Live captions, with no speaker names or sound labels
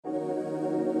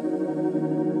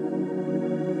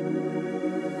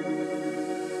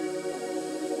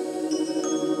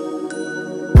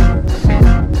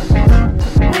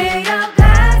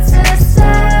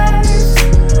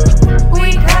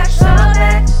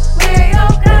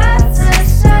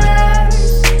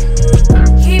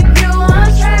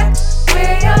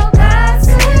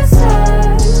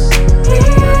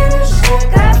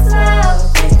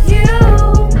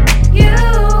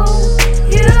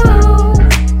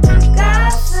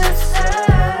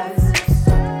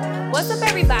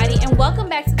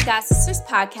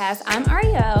podcast. I'm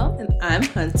Ariel. And I'm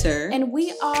Hunter. And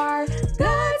we are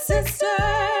God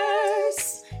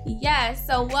Sisters. Yes,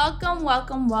 so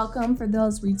welcome for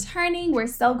those returning. We're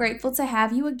so grateful to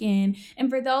have you again. And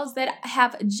for those that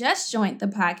have just joined the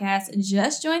podcast,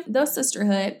 just joined the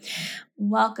sisterhood,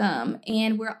 welcome.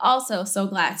 And we're also so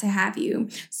glad to have you.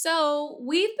 So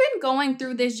we've been going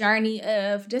through this journey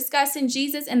of discussing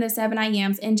Jesus and the 7 I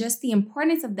Ams and just the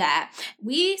importance of that.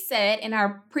 We said in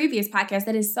our previous podcast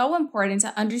that it's so important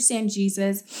to understand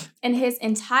Jesus in his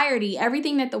entirety,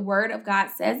 everything that the word of God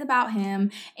says about him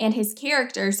and his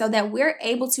character, so that we're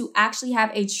able to actually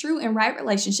have a true and right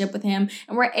relationship with him.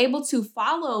 And we're able to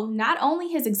follow not only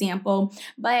his example,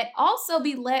 but also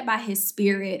be led by his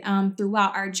spirit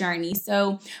throughout our journey. So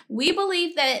we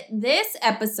believe that this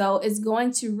episode is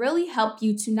going to really help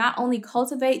you to not only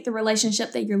cultivate the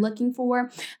relationship that you're looking for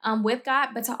with God,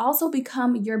 but to also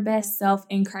become your best self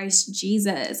in Christ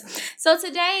Jesus. So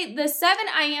today, the 7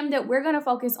 I Am that we're going to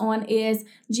focus on is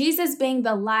Jesus being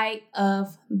the light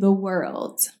of the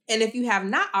world. And if you have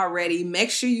not already,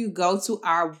 make sure you go to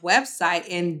our website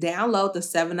and download the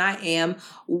 7 I Am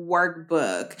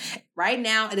workbook. Right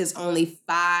now, it is only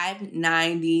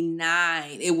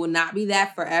 $5.99. It will not be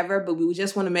that forever, but we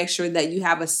just want to make sure that you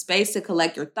have a space to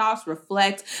collect your thoughts,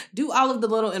 reflect, do all of the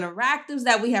little interactives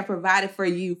that we have provided for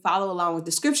you, follow along with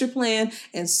the scripture plan,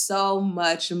 and so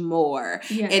much more.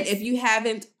 Yes. And if you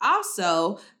haven't,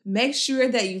 also make sure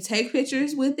that you take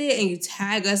pictures with it and you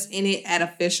tag us in it at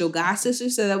Official God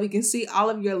Sisters so that we can see all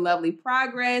of your lovely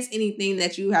progress, anything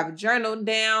that you have journaled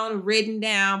down, written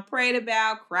down, prayed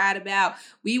about, cried about.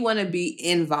 We want to be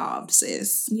involved,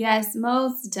 sis. Yes,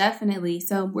 most definitely.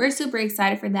 So we're super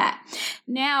excited for that.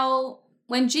 Now,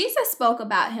 when Jesus spoke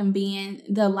about him being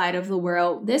the light of the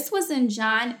world, this was in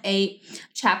John 8,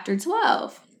 chapter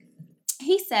 12.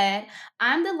 He said,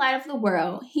 I'm the light of the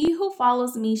world. He who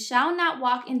follows me shall not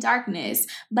walk in darkness,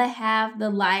 but have the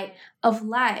light of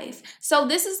life. So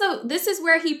this is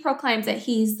where he proclaims that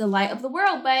he's the light of the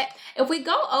world. But if we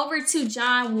go over to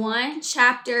John 1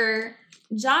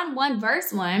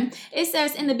 verse 1, it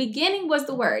says, in the beginning was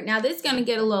the word. Now this is going to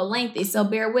get a little lengthy, so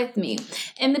bear with me.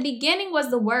 In the beginning was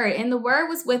the word, and the word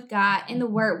was with God, and the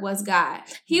word was God.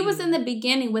 He was in the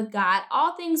beginning with God.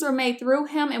 All things were made through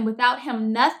him, and without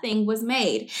him nothing was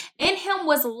made. In him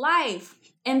was life,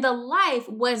 and the life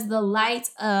was the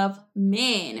light of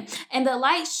men. And the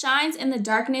light shines in the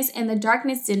darkness, and the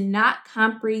darkness did not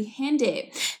comprehend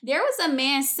it. There was a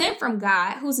man sent from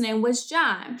God whose name was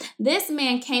John. This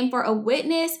man came for a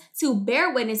witness, to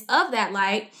bear witness of that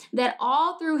light, that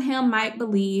all through him might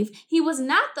believe. He was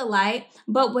not the light,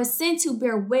 but was sent to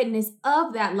bear witness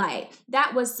of that light.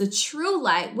 That was the true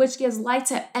light, which gives light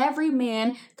to every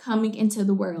man coming into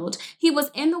the world. He was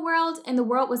in the world, and the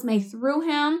world was made through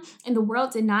him, and the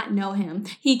world did not know him.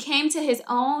 He came to his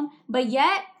own, but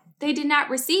yet they did not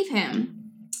receive him.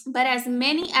 But as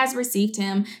many as received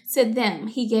him, to them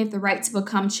he gave the right to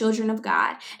become children of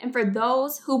God. And for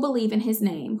those who believe in his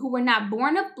name, who were not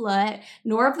born of blood,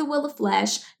 nor of the will of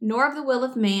flesh, nor of the will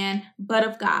of man, but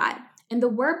of God. And the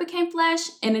word became flesh,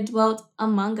 and it dwelt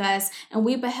among us. And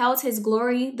we beheld his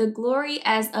glory, the glory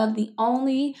as of the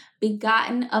only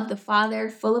begotten of the Father,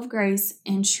 full of grace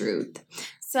and truth.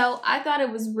 So I thought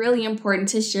it was really important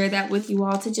to share that with you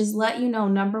all, to just let you know,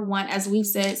 number one, as we've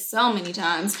said so many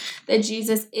times, that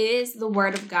Jesus is the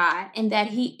word of God, and that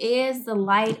he is the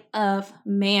light of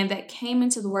man that came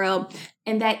into the world,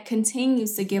 and that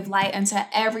continues to give light unto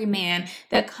every man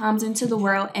that comes into the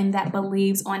world and that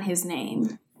believes on his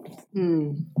name.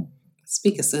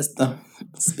 Speak it, sister.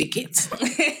 Speak it.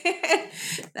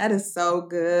 That is so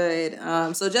good.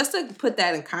 So just to put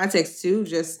that in context too,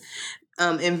 just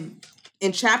in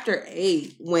chapter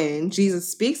 8, when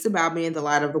Jesus speaks about being the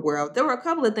light of the world, there were a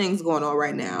couple of things going on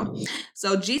right now.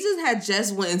 So Jesus had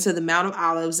just went into the Mount of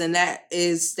Olives, and that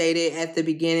is stated at the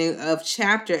beginning of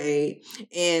chapter 8.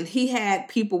 And he had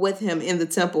people with him in the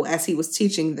temple as he was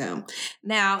teaching them.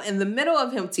 Now, in the middle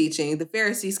of him teaching, the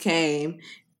Pharisees came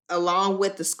along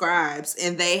with the scribes,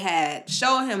 and they had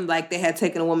shown him like they had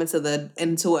taken a woman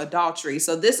into adultery.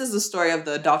 So this is the story of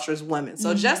the adulterous woman.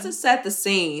 So just to set the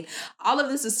scene, all of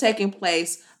this is taking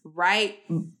place right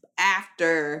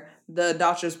after the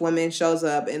adulterous woman shows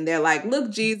up, and they're like,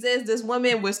 look, Jesus, this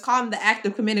woman was caught in the act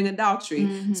of committing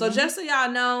adultery. So just so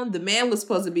y'all know, the man was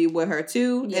supposed to be with her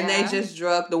too, and they just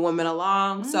drug the woman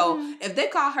along. So if they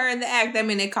caught her in the act, that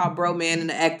means they caught bro man in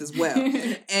the act as well.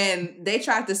 And they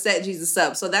tried to set Jesus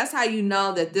up. So that's how you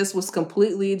know that this was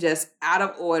completely just out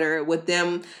of order, with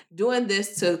them doing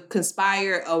this to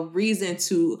conspire a reason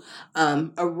to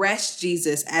arrest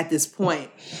Jesus at this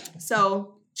point.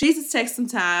 So Jesus takes some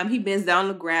time. He bends down on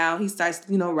the ground. He starts,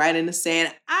 writing in the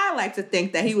sand. I like to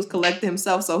think that he was collecting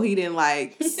himself so he didn't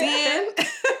sin,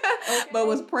 but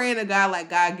was praying to God like,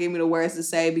 God, give me the words to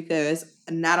say because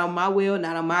not on my will,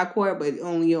 not on my court, but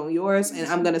only on yours. And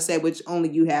I'm going to say which only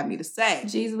you have me to say.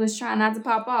 Jesus was trying not to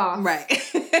pop off. Right.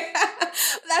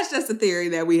 That's just a theory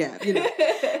that we have,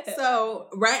 So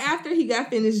right after he got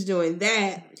finished doing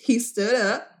that, he stood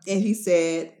up and he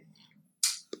said,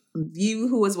 you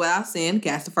who is without sin,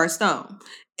 cast the first stone.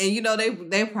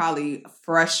 And they probably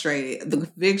frustrated. The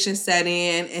conviction set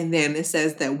in, and then it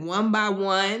says that one by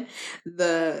one,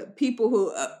 the people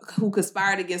who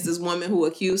conspired against this woman who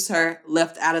accused her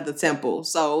left out of the temple.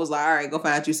 So it was like, all right, go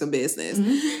find you some business.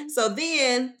 Mm-hmm. So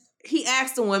then he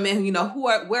asked the woman,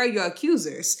 where are your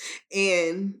accusers?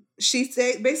 And she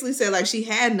basically said like she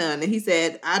had none. And he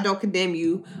said, I don't condemn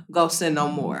you. Go sin no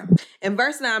more. In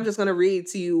verse 9, I'm just going to read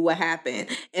to you what happened.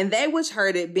 And they which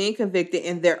heard it, being convicted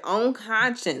in their own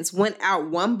conscience, went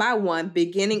out one by one,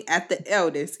 beginning at the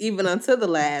eldest, even unto the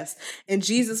last. And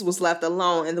Jesus was left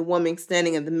alone, and the woman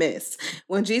standing in the midst.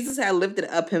 When Jesus had lifted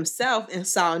up himself and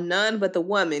saw none but the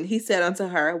woman, he said unto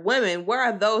her, Women, where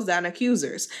are those thine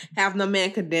accusers? Have no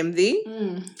man condemned thee?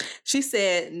 She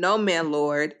said, No man,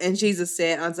 Lord. And Jesus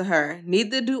said unto her,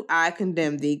 Neither do I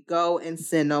condemn thee. Go and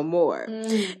sin no more.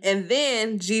 And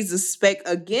then Jesus spake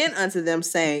again unto them,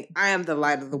 saying, I am the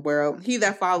light of the world. He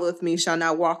that followeth me shall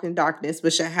not walk in darkness,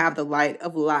 but shall have the light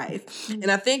of life. And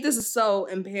I think this is so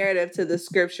imperative to the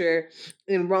scripture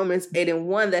in Romans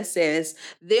 8:1 that says,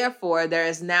 Therefore there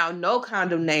is now no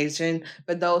condemnation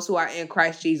for those who are in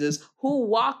Christ Jesus, who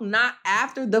walk not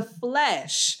after the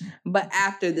flesh, but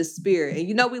after the Spirit.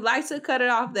 And we like to cut it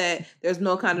off that there's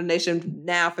no condemnation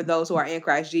now for those who are in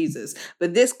Christ Jesus.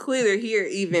 But this clearly here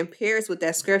even pairs with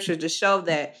that scripture to show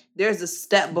that there's a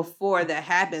step before that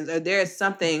happens, or there's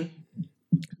something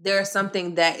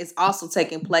that is also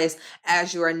taking place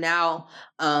as you are now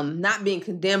not being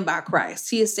condemned by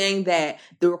Christ. He is saying that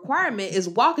the requirement is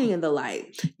walking in the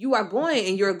light. You are going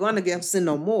and you're going to sin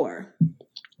no more.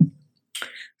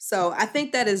 So I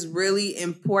think that is really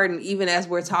important, even as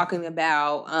we're talking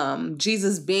about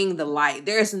Jesus being the light.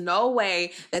 There's no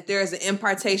way that there is an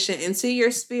impartation into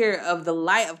your spirit of the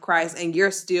light of Christ and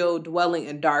you're still dwelling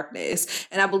in darkness.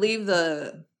 And I believe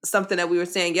something that we were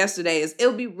saying yesterday is it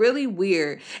would be really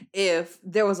weird if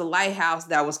there was a lighthouse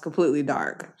that was completely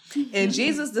dark. And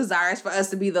Jesus desires for us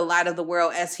to be the light of the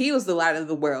world as he was the light of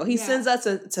the world. He sends us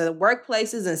to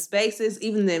workplaces and spaces,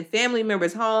 even in family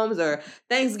members' homes or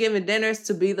Thanksgiving dinners,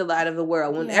 to be the light of the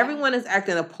world. When everyone is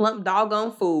acting a plump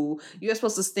doggone fool, you're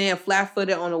supposed to stand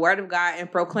flat-footed on the word of God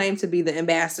and proclaim to be the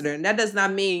ambassador. And that does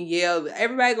not mean,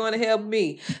 everybody going to help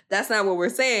me. That's not what we're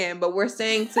saying, but we're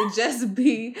saying to just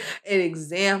be an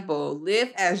example.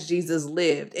 Live as Jesus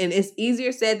lived. And it's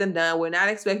easier said than done. We're not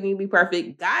expecting you to be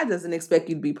perfect. God doesn't expect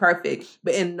you to be perfect.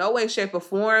 But in no way, shape, or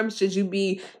form should you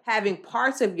be having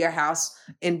parts of your house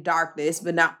in darkness,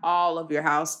 but not all of your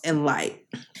house in light.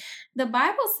 The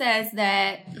Bible says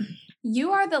that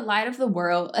you are the light of the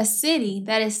world, a city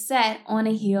that is set on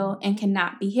a hill and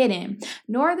cannot be hidden.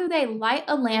 Nor do they light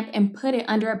a lamp and put it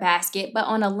under a basket, but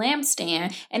on a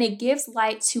lampstand, and it gives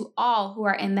light to all who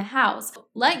are in the house.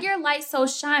 Let your light so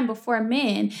shine before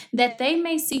men that they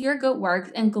may see your good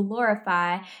works and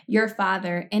glorify your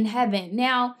Father in heaven.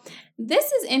 Now,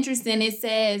 this is interesting. It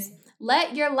says,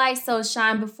 let your light so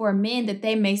shine before men that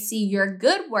they may see your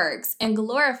good works and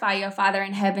glorify your Father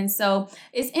in heaven. So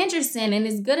it's interesting, and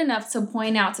it's good enough to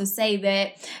point out, to say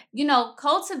that,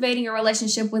 cultivating a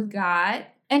relationship with God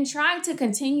and trying to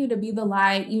continue to be the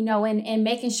light, and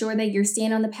making sure that you're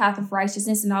staying on the path of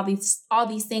righteousness, and all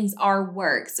these things are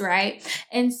works, right?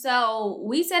 And so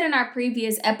we said in our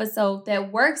previous episode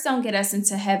that works don't get us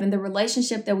into heaven. The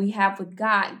relationship that we have with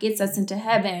God gets us into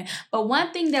heaven. But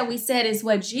one thing that we said is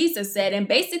what Jesus said. And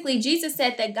basically Jesus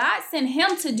said that God sent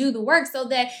him to do the work so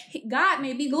that God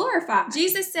may be glorified.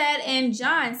 Jesus said in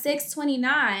John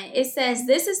 6:29, it says,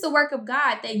 this is the work of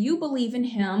God, that you believe in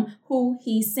him who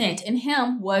he sent. And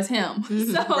him was him.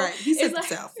 So right. He sent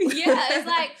himself. It's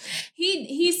like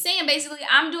he's saying basically,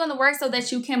 I'm doing the work so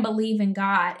that you can believe in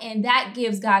God, and that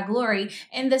gives God glory.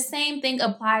 And the same thing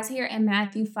applies here in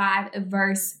Matthew 5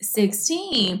 verse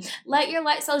 16. Let your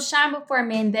light so shine before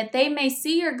men that they may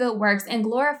see your good works and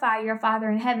glorify your Father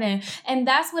in heaven. And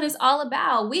that's what it's all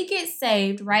about. We get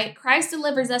saved, right? Christ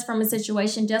delivers us from a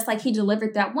situation just like he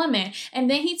delivered that woman. And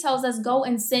then he tells us, go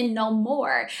and sin no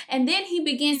more. And then he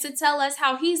begins to tell us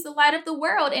how he's the light of the world.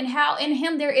 world, and how in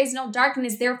him there is no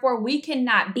darkness. Therefore, we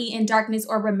cannot be in darkness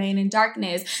or remain in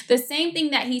darkness. The same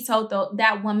thing that he told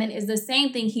that woman is the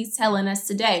same thing he's telling us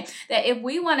today. That if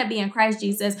we want to be in Christ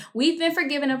Jesus, we've been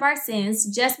forgiven of our sins.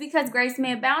 Just because grace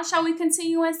may abound, shall we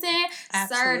continue in sin?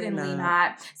 Absolutely Certainly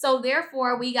not. So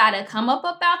therefore, we got to come up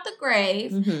about the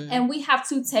grave, and we have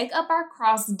to take up our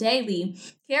cross daily,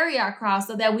 carry our cross,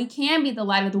 so that we can be the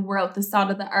light of the world, the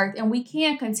salt of the earth, and we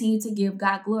can continue to give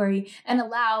God glory and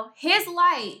allow his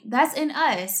light that's in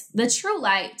us, the true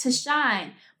light, to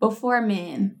shine before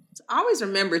men. So always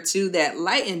remember too that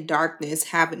light and darkness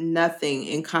have nothing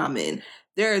in common.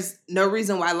 There is no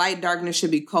reason why light and darkness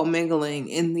should be commingling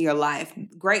in your life.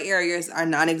 Gray areas are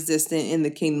non-existent in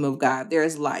the kingdom of God. There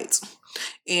is light.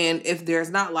 And if there's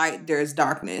not light, there's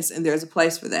darkness, and there's a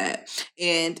place for that.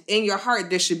 And in your heart,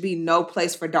 there should be no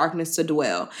place for darkness to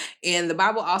dwell. And the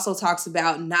Bible also talks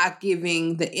about not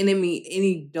giving the enemy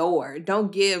any door.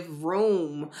 Don't give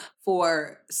room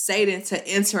for Satan to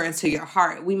enter into your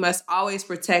heart. We must always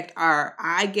protect our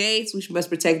eye gates. We must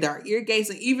protect our ear gates,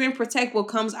 and even protect what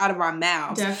comes out of our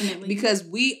mouths. Definitely. Because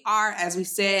we are, as we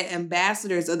said,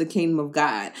 ambassadors of the kingdom of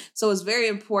God. So it's very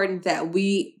important that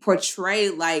we portray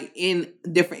light in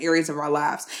different areas of our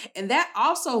lives. And that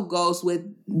also goes with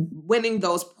winning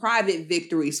those private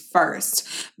victories first.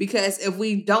 Because if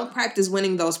we don't practice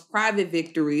winning those private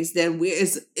victories, then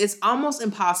it's almost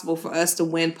impossible for us to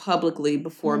win publicly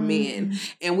before men.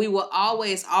 And we will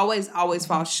always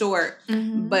fall short.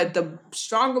 But the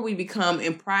stronger we become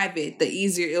in private, the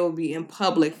easier it will be in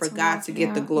public for God to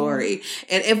get the glory.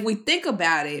 And if we think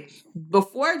about it,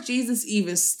 before Jesus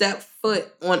even stepped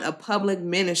foot on a public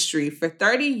ministry for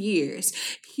 30 years,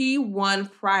 he won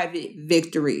private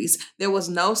victories. There was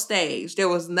no stage. There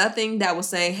was nothing that was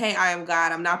saying, hey, I am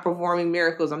God. I'm not performing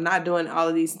miracles. I'm not doing all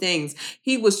of these things.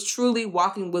 He was truly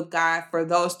walking with God for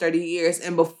those 30 years.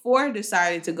 And before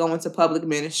deciding to go into public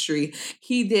ministry,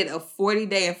 he did a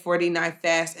 40-day and 40-night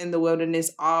fast in the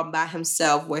wilderness all by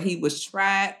himself, where he was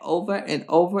tried over and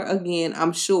over again,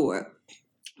 I'm sure.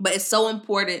 But it's so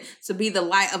important to be the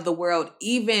light of the world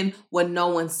even when no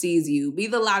one sees you. Be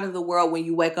the light of the world when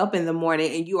you wake up in the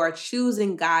morning and you are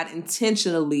choosing God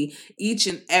intentionally each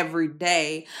and every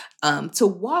day to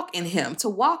walk in him, to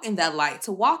walk in that light,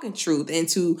 to walk in truth, and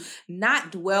to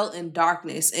not dwell in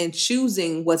darkness, and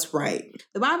choosing what's right.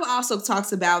 The Bible also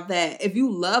talks about that if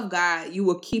you love God, you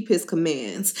will keep his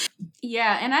commands.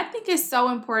 Yeah, and I think it's so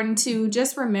important to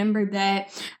just remember that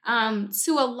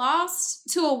to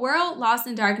a world lost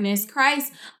in darkness,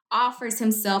 Christ offers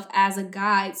himself as a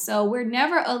guide. So we're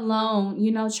never alone,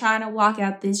 trying to walk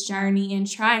out this journey and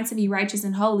trying to be righteous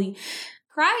and holy.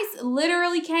 Christ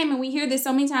literally came, and we hear this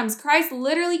so many times, Christ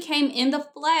literally came in the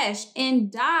flesh and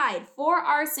died for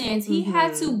our sins. He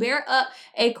had to bear up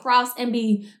a cross and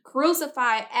be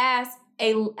crucified as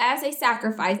a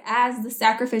sacrifice, as the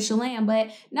sacrificial lamb.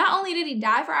 But not only did he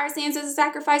die for our sins as a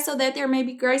sacrifice so that there may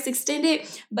be grace extended,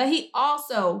 but he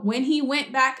also, when he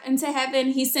went back into heaven,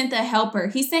 he sent the helper.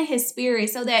 He sent his spirit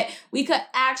so that we could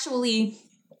actually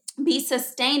be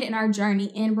sustained in our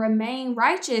journey and remain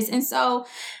righteous. And so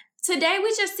today we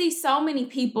just see so many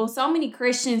people, so many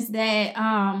Christians that,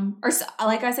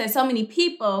 like I said, so many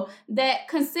people that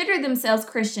consider themselves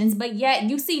Christians, but yet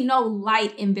you see no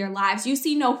light in their lives. You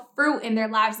see no fruit in their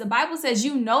lives. The Bible says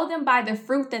you know them by the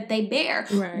fruit that they bear.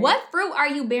 Right. What fruit are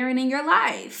you bearing in your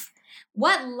life?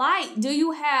 What light do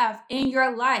you have in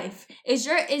your life? Is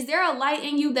there a light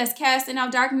in you that's casting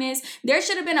out darkness? There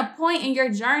should have been a point in your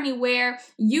journey where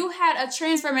you had a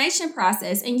transformation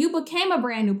process and you became a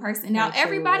brand new person. Now,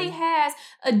 everybody has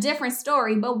a different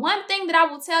story, but one thing that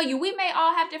I will tell you, we may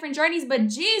all have different journeys, but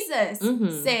Jesus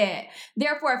said,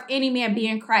 therefore, if any man be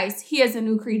in Christ, he is a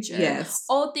new creature. Yes.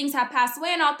 Old things have passed away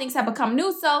and all things have become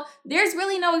new. So there's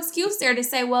really no excuse there to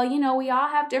say, well, we all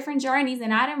have different journeys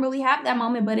and I didn't really have that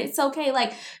moment, but it's okay.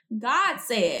 Like God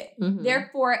said,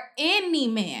 therefore, any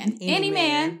man,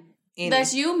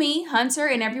 that's you, me, Hunter,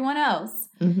 and everyone else,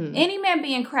 any man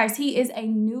be in Christ, he is a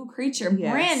new creature,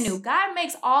 brand new. God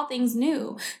makes all things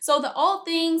new. So the old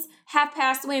things have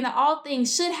passed away and the all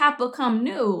things should have become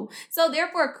new. So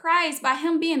therefore, Christ, by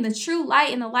him being the true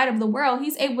light and the light of the world,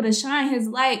 he's able to shine his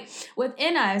light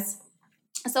within us,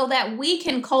 so that we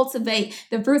can cultivate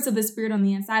the fruits of the Spirit on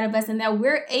the inside of us, and that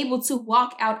we're able to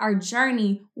walk out our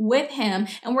journey with him,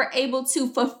 and we're able to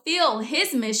fulfill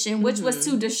his mission, which was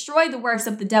to destroy the works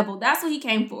of the devil. That's what he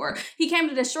came for. He came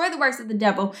to destroy the works of the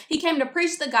devil. He came to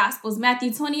preach the gospels.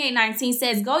 Matthew 28:19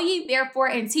 says, "Go ye therefore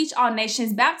and teach all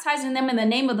nations, baptizing them in the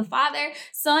name of the Father,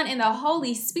 Son, and the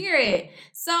Holy Spirit."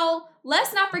 So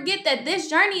let's not forget that this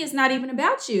journey is not even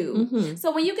about you.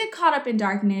 So when you get caught up in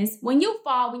darkness, when you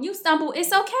fall, when you stumble,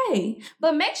 it's okay.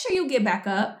 But make sure you get back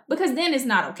up, because then it's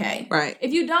not okay. Right.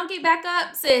 If you don't get back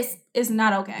up, sis, it's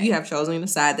not okay. You have chosen the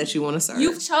side that you want to serve.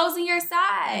 You've chosen your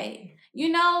side. You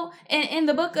know, in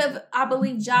the book of, I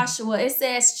believe, Joshua, it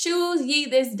says, choose ye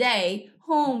this day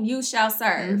whom you shall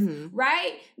serve,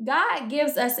 right? God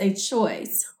gives us a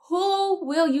choice. Who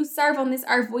will you serve on this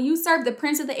earth? Will you serve the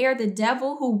prince of the air, the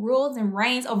devil, who rules and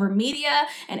reigns over media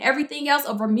and everything else,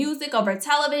 over music, over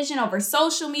television, over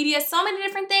social media, so many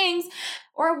different things?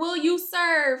 Or will you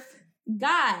serve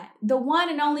God, the one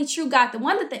and only true God, the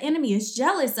one that the enemy is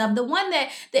jealous of, the one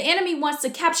that the enemy wants to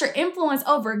capture influence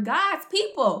over God's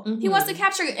people? He wants to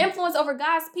capture influence over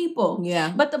God's people.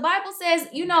 Yeah. But the Bible says,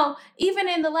 you know, even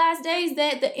in the last days,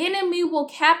 that the enemy will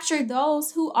capture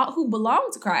those who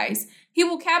belong to Christ. He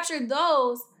will capture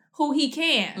those who he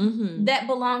can that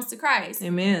belongs to Christ.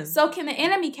 Amen. So can the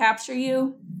enemy capture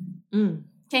you? Can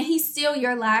he steal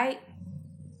your light?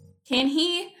 Can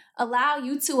he allow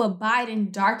you to abide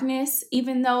in darkness,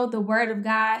 even though the word of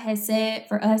God has said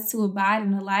for us to abide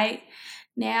in the light?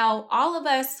 Now, all of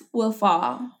us will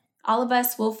fall. All of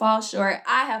us will fall short.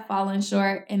 I have fallen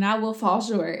short, and I will fall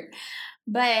short.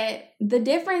 But the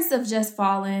difference of just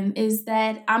falling is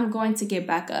that I'm going to get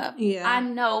back up. Yeah. I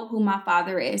know who my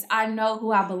Father is. I know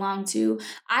who I belong to.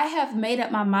 I have made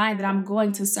up my mind that I'm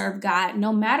going to serve God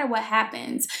no matter what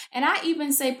happens. And I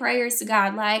even say prayers to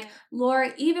God like,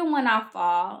 Lord, even when I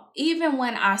fall, even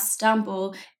when I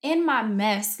stumble, in my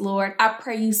mess, Lord, I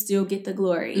pray you still get the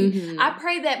glory. I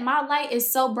pray that my light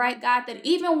is so bright, God, that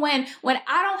even when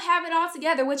I don't have it all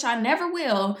together, which I never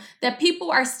will, that people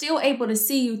are still able to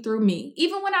see you through me,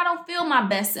 even when I don't feel my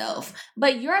best self.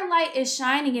 But your light is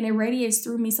shining and it radiates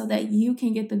through me so that you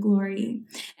can get the glory.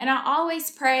 And I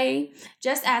always pray,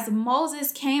 just as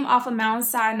Moses came off of Mount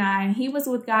Sinai, and he was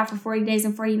with God for 40 days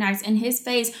and 40 nights, and his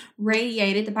face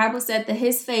radiated. The Bible said that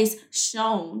his face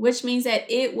shone, which means that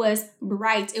it was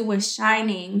bright. It was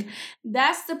shining.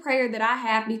 That's the prayer that I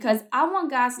have, because I want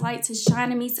God's light to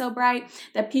shine in me so bright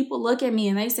that people look at me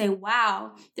and they say,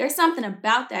 wow, there's something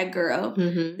about that girl.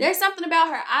 There's something about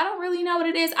her. I don't really know what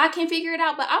it is. I can't figure it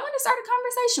out, but I want to start a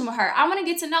conversation with her. I want to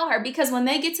get to know her, because when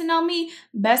they get to know me,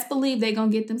 best believe they're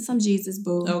going to get them some Jesus,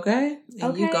 boo. Okay.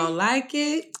 And you going to like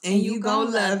it, and you going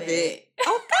to love it.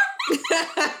 Okay.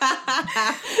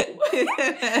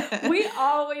 We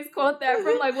always quote that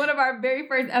from like one of our very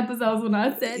first episodes when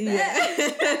I said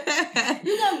that.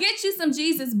 You're going to get you some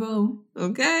Jesus, boo.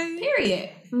 Okay. Period.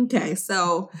 Okay,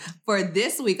 so for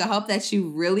this week, I hope that you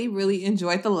really, really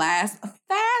enjoyed the last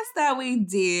fast that we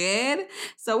did.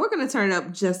 So we're going to turn it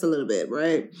up just a little bit,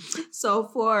 right? So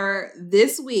for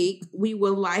this week, we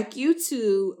would like you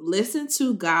to listen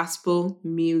to gospel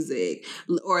music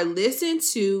or listen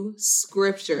to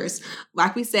scriptures.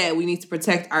 Like we said, we need to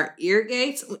protect our ear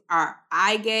gates, our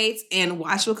eye gates, and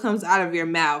watch what comes out of your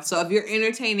mouth. So if you're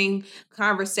entertaining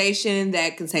conversation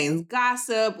that contains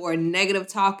gossip or negative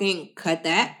talking, cut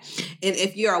that. And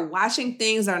if you are watching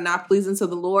things that are not pleasing to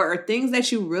the Lord, or things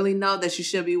that you really know that you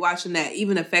should be watching that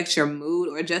even affects your mood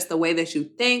or just the way that you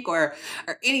think or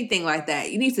anything like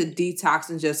that, you need to detox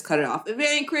and just cut it off. If it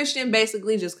ain't Christian,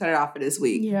 basically just cut it off for this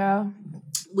week. Yeah.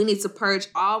 We need to purge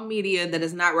all media that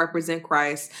does not represent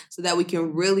Christ so that we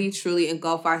can really, truly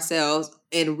engulf ourselves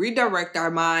and redirect our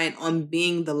mind on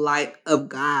being the light of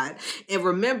God. And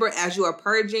remember, as you are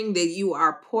purging, that you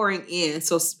are pouring in.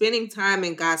 So spending time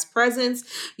in God's presence,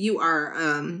 you are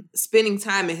spending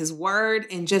time in his word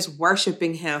and just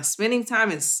worshiping him, spending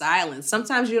time in silence.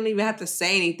 Sometimes you don't even have to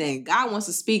say anything. God wants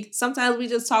to speak. Sometimes we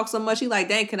just talk so much. He's like,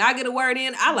 dang, can I get a word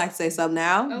in? I like to say something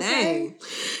now. Okay. Dang.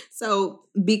 So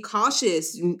be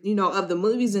cautious, of the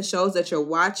movies and shows that you're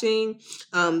watching.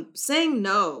 Say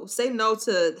no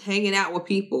to hanging out with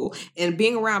people and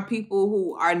being around people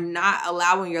who are not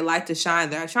allowing your light to shine.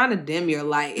 They're trying to dim your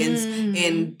light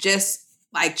and just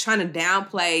like trying to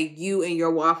downplay you and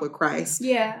your walk with Christ.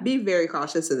 Yeah. Be very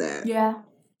cautious of that. Yeah.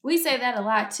 We say that a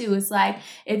lot too. It's like,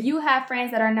 if you have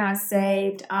friends that are not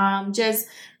saved, just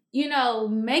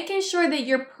making sure that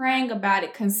you're praying about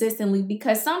it consistently,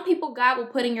 because some people God will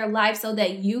put in your life so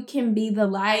that you can be the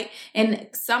light, and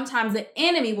sometimes the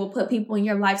enemy will put people in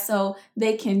your life so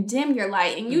they can dim your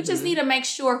light, and you just need to make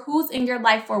sure who's in your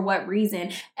life for what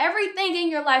reason. Everything in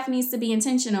your life needs to be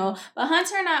intentional. But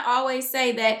Hunter and I always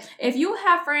say that if you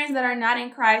have friends that are not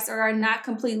in Christ or are not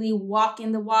completely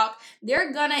walking the walk,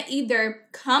 they're gonna either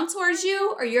come towards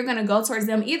you or you're gonna go towards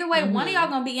them. Either way, one of y'all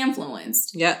gonna be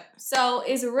influenced. Yep. So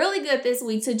it's really good this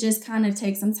week to just kind of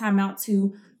take some time out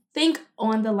to think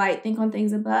on the light, think on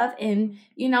things above, and,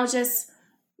 just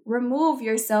remove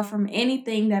yourself from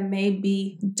anything that may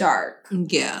be dark.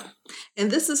 Yeah.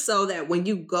 And this is so that when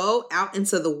you go out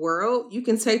into the world, you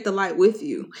can take the light with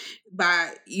you.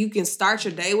 You can start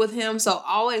your day with him. So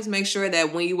always make sure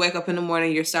that when you wake up in the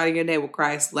morning, you're starting your day with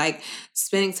Christ, like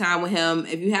spending time with him.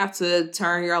 If you have to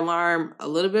turn your alarm a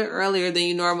little bit earlier than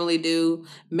you normally do,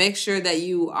 make sure that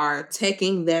you are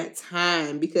taking that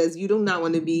time, because you do not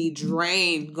want to be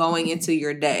drained going into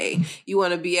your day. You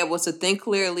want to be able to think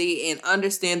clearly and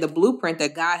understand the blueprint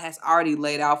that God has already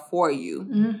laid out for you.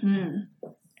 Mm-hmm.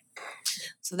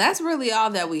 So that's really all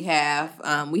that we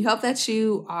have. We hope that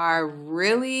you are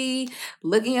really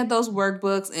looking at those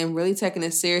workbooks and really taking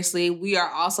it seriously. We are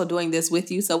also doing this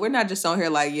with you. So we're not just on here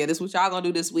like, yeah, this is what y'all gonna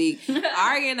do this week.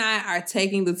 Ari and I are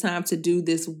taking the time to do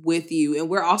this with you. And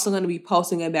we're also going to be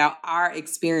posting about our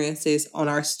experiences on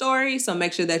our story. So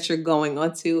make sure that you're going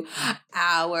onto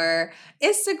our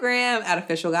Instagram at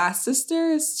Official God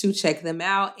Sisters to check them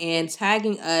out and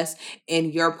tagging us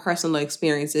in your personal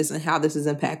experiences and how this is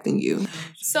impacting you.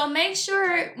 So make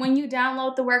sure when you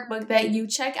download the workbook that you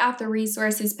check out the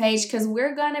resources page, because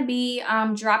we're going to be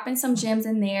dropping some gems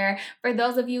in there for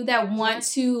those of you that want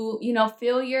to,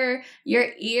 fill your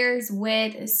ears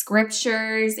with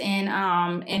scriptures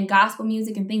and gospel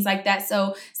music and things like that.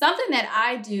 So something that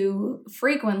I do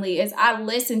frequently is I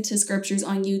listen to scriptures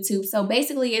on YouTube. So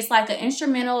basically it's like an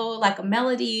instrumental, like a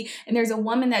melody, and there's a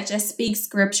woman that just speaks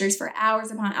scriptures for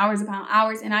hours upon hours upon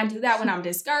hours. And I do that when I'm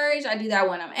discouraged. I do that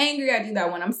when I'm angry. I do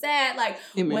that when I'm sad. Like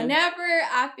Amen. Whenever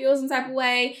I feel some type of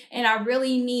way and I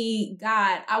really need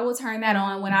God, I will turn that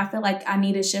on when I feel like I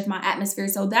need to shift my atmosphere.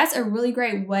 So that's a really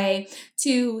great way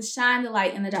to shine the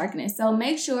light in the darkness. So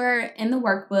make sure in the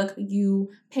workbook you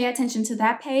pay attention to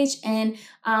that page, and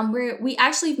we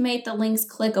actually made the links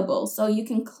clickable, so you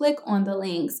can click on the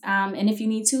links, and if you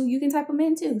need to, you can type them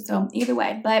in too. So either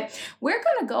way, but we're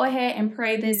gonna go ahead and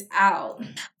pray this out.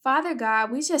 Father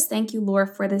God, we just thank you,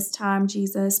 Lord, for this time,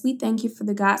 Jesus. We thank you for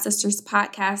the God Sisters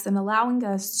podcast and allowing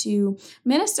us to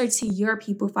minister to your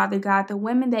people, Father God, the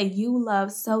women that you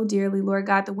love so dearly, Lord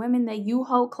God, the women that you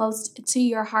hold close to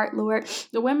your heart, Lord,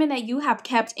 the women that you have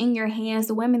kept in your hands,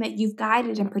 the women that you've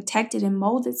guided and protected and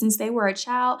molded since they were a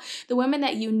child, the women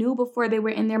that you knew before they were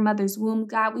in their mother's womb,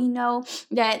 God. We know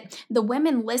that the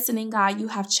women listening, God, you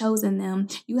have chosen them.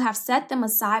 You have set them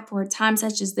aside for a time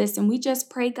such as this, and we just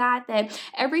pray, God, that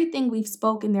everything we've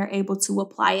spoken, they're able to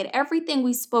apply it. Everything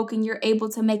we've spoken, you're able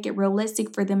to make it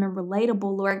realistic for them and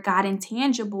relatable, Lord God, and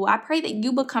tangible. I pray that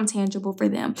you become tangible for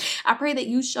them. I pray that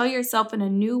you show yourself in a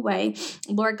new way,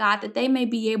 Lord God, that they may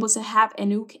be able to have a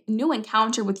new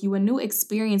encounter with you, a new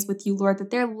experience with you, Lord, that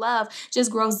their love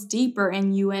just grows deeper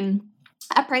in you. And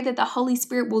I pray that the Holy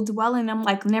Spirit will dwell in them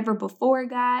like never before,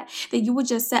 God, that you will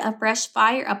just set a fresh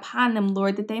fire upon them,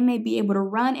 Lord, that they may be able to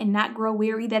run and not grow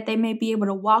weary, that they may be able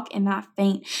to walk and not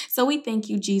faint. So we thank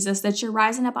you, Jesus, that you're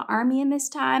rising up an army in this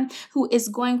time who is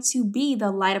going to be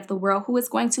the light of the world, who is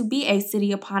going to be a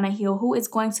city upon a hill, who is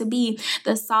going to be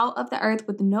the salt of the earth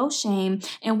with no shame.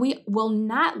 And we will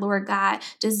not, Lord God,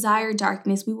 desire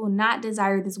darkness. We will not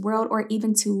desire this world or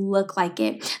even to look like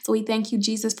it. So we thank you,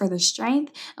 Jesus, for the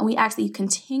strength, and we ask that you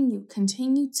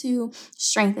continue to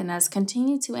strengthen us,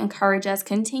 continue to encourage us,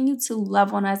 continue to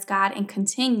love on us, God, and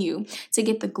continue to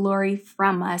get the glory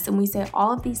from us. And we say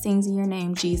all of these things in your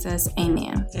name, Jesus.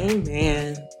 Amen.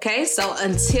 Amen. Okay, so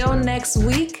until next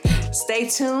week, stay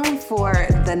tuned for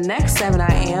the next 7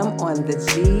 I Am on the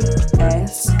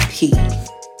GSP.